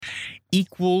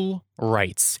Equal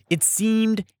rights. It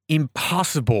seemed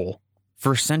impossible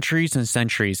for centuries and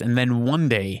centuries, and then one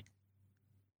day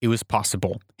it was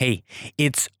possible. Hey,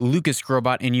 it's Lucas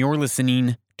Grobot, and you're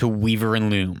listening to Weaver and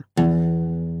Loom.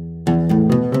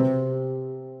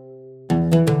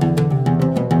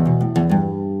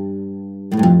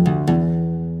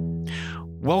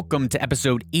 Welcome to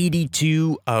episode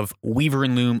 82 of Weaver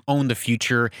and Loom Own the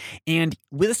Future. And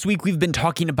this week we've been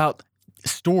talking about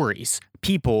stories,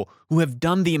 people who have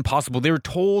done the impossible. They were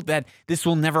told that this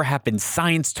will never happen.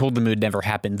 Science told them it would never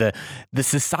happen. The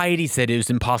society said it was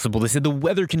impossible. They said the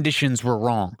weather conditions were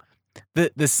wrong.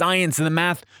 The science and the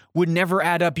math would never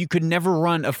add up. You could never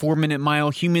run a 4-minute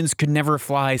mile. Humans could never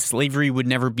fly. Slavery would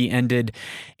never be ended.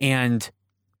 And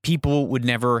people would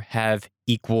never have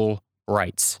equal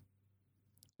rights.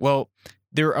 Well,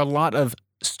 there are a lot of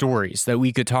stories that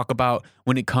we could talk about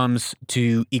when it comes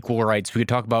to equal rights. We could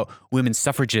talk about women's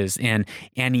suffrages and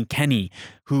Annie Kenney,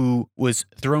 who was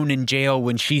thrown in jail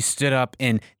when she stood up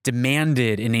and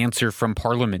demanded an answer from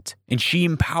Parliament, and she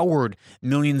empowered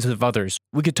millions of others.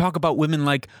 We could talk about women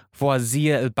like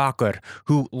Fawzia al-Bakr,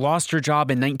 who lost her job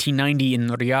in 1990 in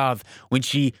Riyadh when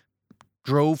she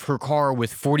drove her car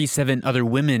with 47 other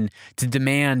women to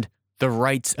demand the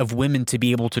rights of women to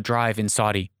be able to drive in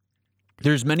Saudi.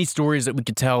 There's many stories that we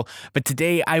could tell, but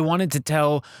today I wanted to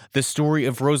tell the story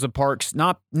of Rosa Parks,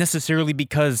 not necessarily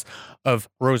because of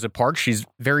Rosa Parks. She's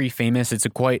very famous. It's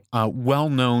a quite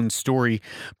well-known story,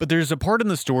 but there's a part in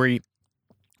the story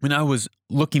when I was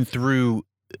looking through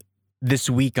this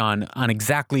week on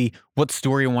exactly what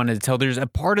story I wanted to tell. There's a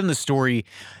part in the story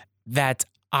that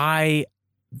I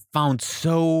found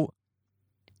so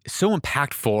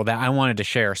impactful that I wanted to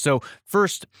share. So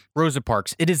first, Rosa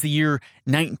Parks. It is the year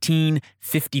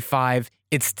 1955.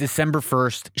 It's December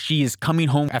 1st. She is coming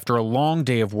home after a long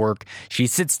day of work. She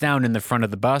sits down in the front of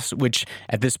the bus, which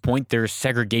at this point there's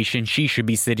segregation. She should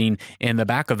be sitting in the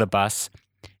back of the bus.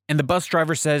 And the bus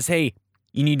driver says, "Hey,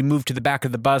 you need to move to the back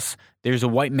of the bus. There's a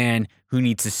white man who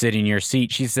needs to sit in your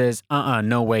seat." She says,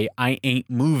 no way. I ain't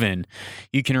moving.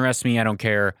 You can arrest me. I don't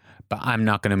care, but I'm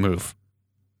not going to move.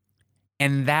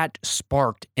 And that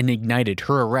sparked and ignited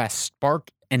her arrest,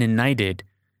 sparked and ignited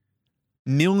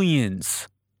millions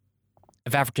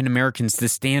of African Americans to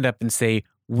stand up and say,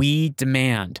 we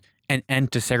demand an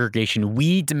end to segregation.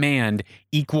 We demand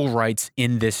equal rights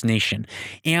in this nation.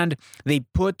 And they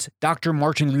put Dr.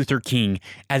 Martin Luther King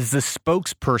as the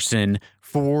spokesperson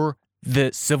for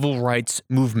the civil rights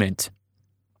movement.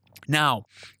 Now,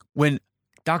 when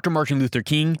Dr. Martin Luther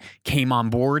King came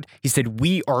on board, he said,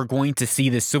 we are going to see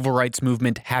the civil rights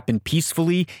movement happen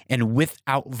peacefully and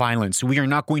without violence. We are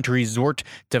not going to resort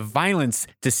to violence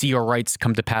to see our rights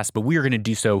come to pass, but we are going to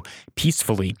do so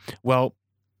peacefully. Well,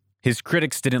 his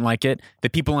critics didn't like it. The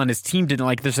people on his team didn't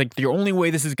like this. Like, the only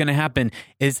way this is going to happen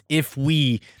is if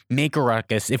we make a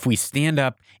ruckus, if we stand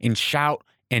up and shout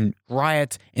and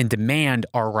riot and demand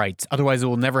our rights. Otherwise, it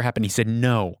will never happen. He said,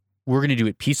 no, we're going to do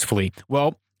it peacefully.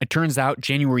 Well, it turns out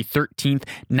January 13th,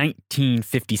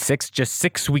 1956, just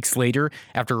 6 weeks later,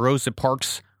 after Rosa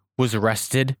Parks was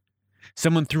arrested,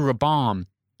 someone threw a bomb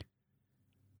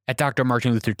at Dr.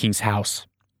 Martin Luther King's house.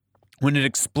 When it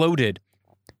exploded,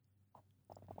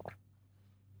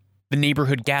 the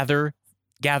neighborhood gathered,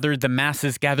 the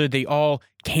masses gathered, they all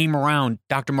came around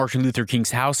Dr. Martin Luther King's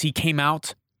house. He came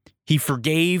out, he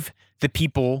forgave the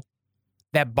people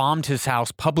that bombed his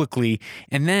house publicly,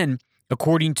 and then,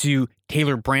 according to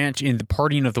Taylor Branch in The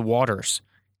Parting of the Waters,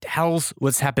 tells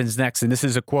what happens next, and this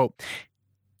is a quote.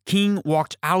 King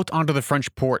walked out onto the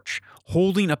front porch,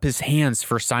 holding up his hands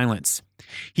for silence.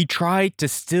 He tried to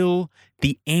still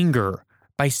the anger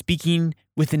by speaking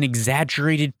with an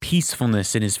exaggerated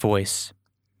peacefulness in his voice.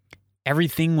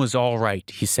 Everything was all right,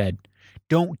 he said.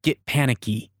 Don't get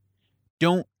panicky.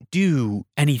 Don't do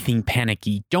anything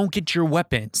panicky. Don't get your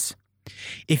weapons.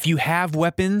 If you have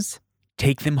weapons,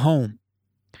 take them home.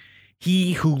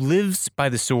 He who lives by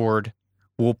the sword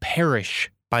will perish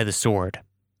by the sword.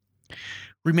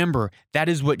 Remember, that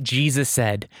is what Jesus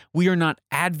said. We are not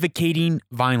advocating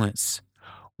violence.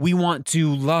 We want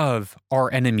to love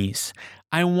our enemies.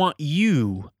 I want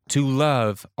you to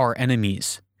love our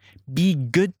enemies. Be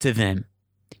good to them.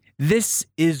 This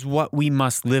is what we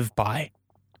must live by.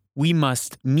 We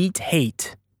must meet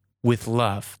hate with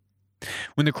love.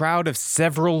 When the crowd of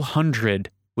several hundred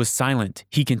was silent,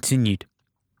 he continued,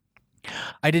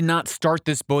 I did not start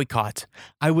this boycott.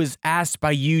 I was asked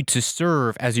by you to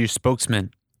serve as your spokesman.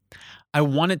 I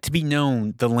want it to be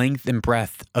known the length and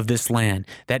breadth of this land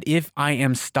that if I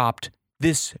am stopped,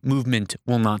 this movement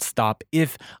will not stop.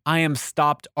 If I am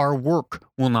stopped, our work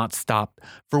will not stop.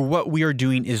 For what we are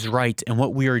doing is right, and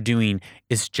what we are doing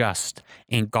is just,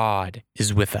 and God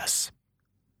is with us.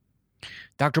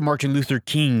 Dr. Martin Luther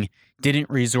King didn't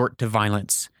resort to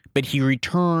violence, but he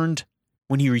returned.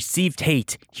 When he received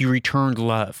hate, he returned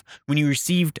love. When he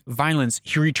received violence,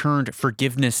 he returned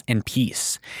forgiveness and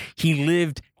peace. He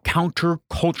lived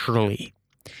counterculturally,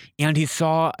 and he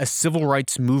saw a civil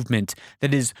rights movement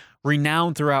that is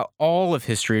renowned throughout all of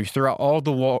history, throughout all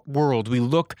the world. We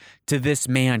look to this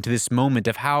man, to this moment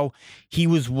of how he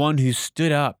was one who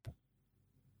stood up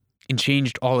and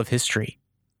changed all of history.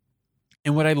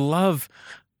 And what I love,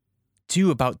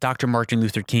 too, about Dr. Martin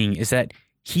Luther King is that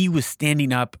he was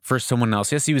standing up for someone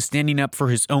else. Yes, he was standing up for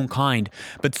his own kind.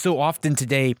 But so often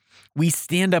today, we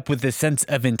stand up with this sense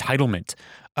of entitlement,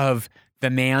 of the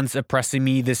man's oppressing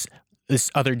me, this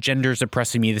other gender's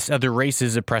oppressing me, this other race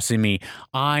is oppressing me.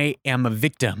 I am a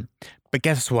victim. But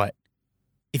guess what?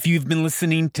 If you've been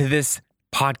listening to this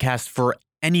podcast for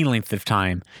any length of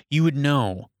time, you would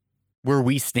know where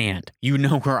we stand. You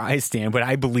know where I stand, what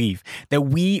I believe, that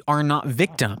we are not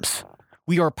victims.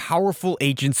 We are powerful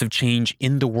agents of change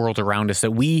in the world around us,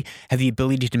 that we have the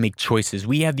ability to make choices.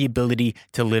 We have the ability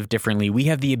to live differently. We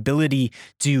have the ability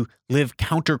to live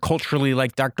counterculturally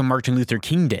like Dr. Martin Luther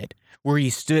King did, where he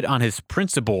stood on his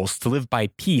principles to live by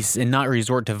peace and not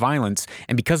resort to violence.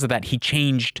 And because of that, he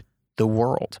changed the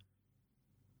world.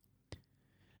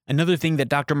 Another thing that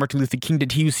Dr. Martin Luther King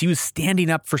did, he was standing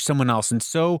up for someone else. And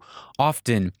so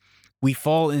often we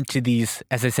fall into these,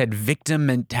 as I said, victim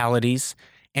mentalities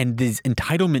and these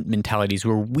entitlement mentalities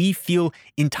where we feel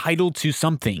entitled to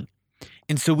something.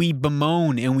 And so we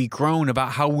bemoan and we groan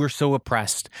about how we're so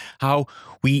oppressed, how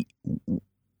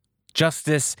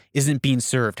justice isn't being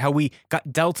served, how we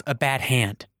got dealt a bad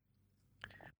hand.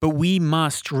 But we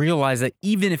must realize that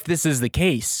even if this is the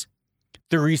case,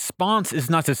 the response is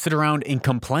not to sit around and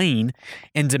complain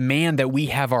and demand that we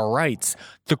have our rights.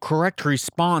 The correct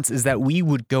response is that we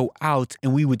would go out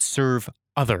and we would serve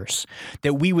others,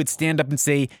 that we would stand up and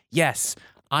say, yes,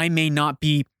 I may not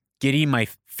be getting my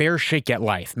fair shake at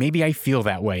life. Maybe I feel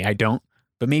that way. I don't,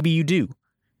 but maybe you do.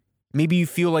 Maybe you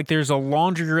feel like there's a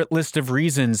laundry list of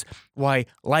reasons why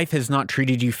life has not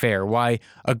treated you fair, why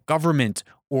a government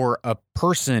or a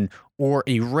person or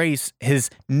a race has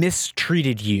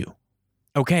mistreated you.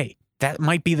 Okay, that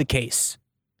might be the case.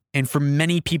 And for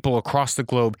many people across the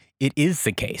globe, it is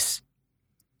the case.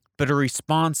 But a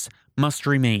response must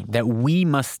remain that we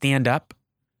must stand up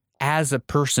as a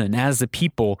person, as a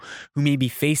people who may be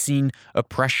facing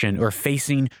oppression or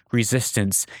facing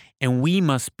resistance, and we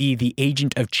must be the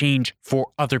agent of change for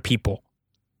other people.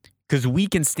 Because we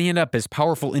can stand up as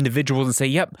powerful individuals and say,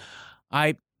 yep,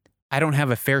 I don't have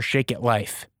a fair shake at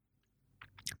life,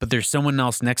 but there's someone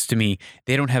else next to me,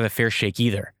 they don't have a fair shake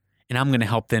either, and I'm going to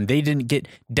help them. They didn't get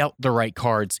dealt the right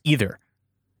cards either.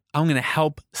 I'm going to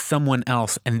help someone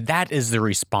else, and that is the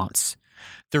response.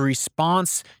 The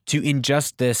response to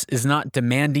injustice is not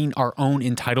demanding our own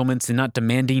entitlements and not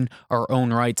demanding our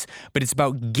own rights, but it's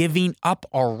about giving up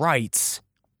our rights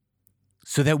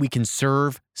so that we can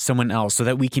serve someone else, so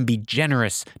that we can be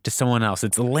generous to someone else.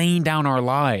 It's laying down our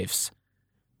lives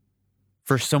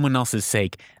for someone else's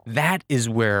sake. That is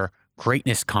where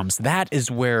greatness comes. That is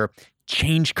where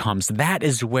change comes. That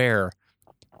is where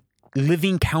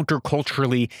living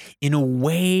counterculturally in a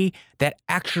way that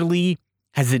actually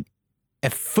has a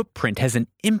footprint, has an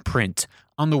imprint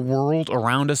on the world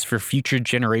around us for future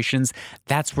generations.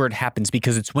 That's where it happens,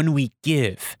 because it's when we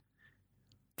give.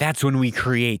 That's when we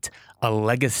create a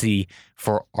legacy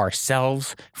for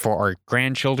ourselves, for our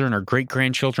grandchildren, our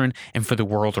great-grandchildren, and for the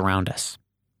world around us.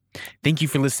 Thank you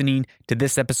for listening to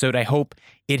this episode. I hope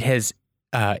it has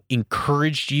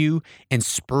encouraged you and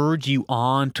spurred you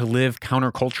on to live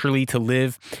counterculturally, to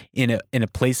live in a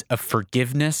place of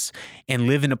forgiveness, and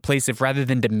live in a place of, rather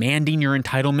than demanding your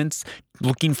entitlements,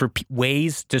 looking for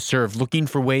ways to serve, looking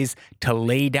for ways to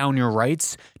lay down your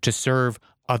rights to serve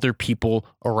other people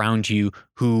around you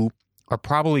who are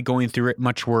probably going through it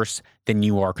much worse than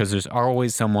you are, because there's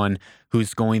always someone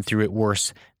who's going through it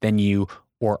worse than you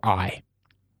or I.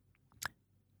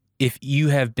 If you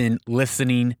have been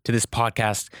listening to this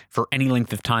podcast for any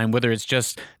length of time, whether it's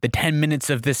just the 10 minutes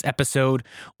of this episode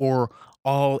or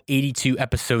all 82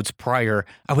 episodes prior,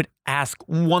 I would ask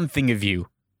one thing of you.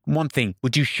 One thing.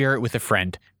 Would you share it with a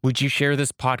friend? Would you share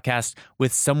this podcast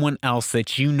with someone else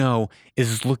that you know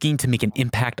is looking to make an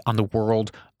impact on the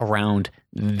world around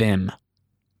them?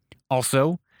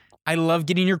 Also, I love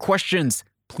getting your questions.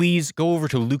 Please go over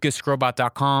to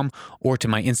lucasgrobot.com or to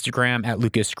my Instagram at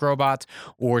lucasgrobot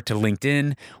or to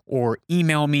LinkedIn or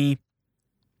email me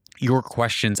your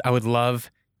questions. I would love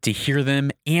to hear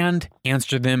them and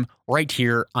answer them right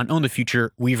here on Own the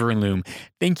Future, Weaver and Loom.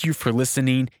 Thank you for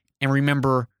listening. And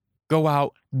remember, go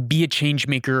out, be a change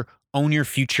maker, own your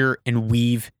future, and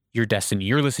weave your destiny.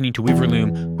 You're listening to Weaver and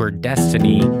Loom, where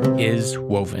destiny is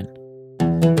woven.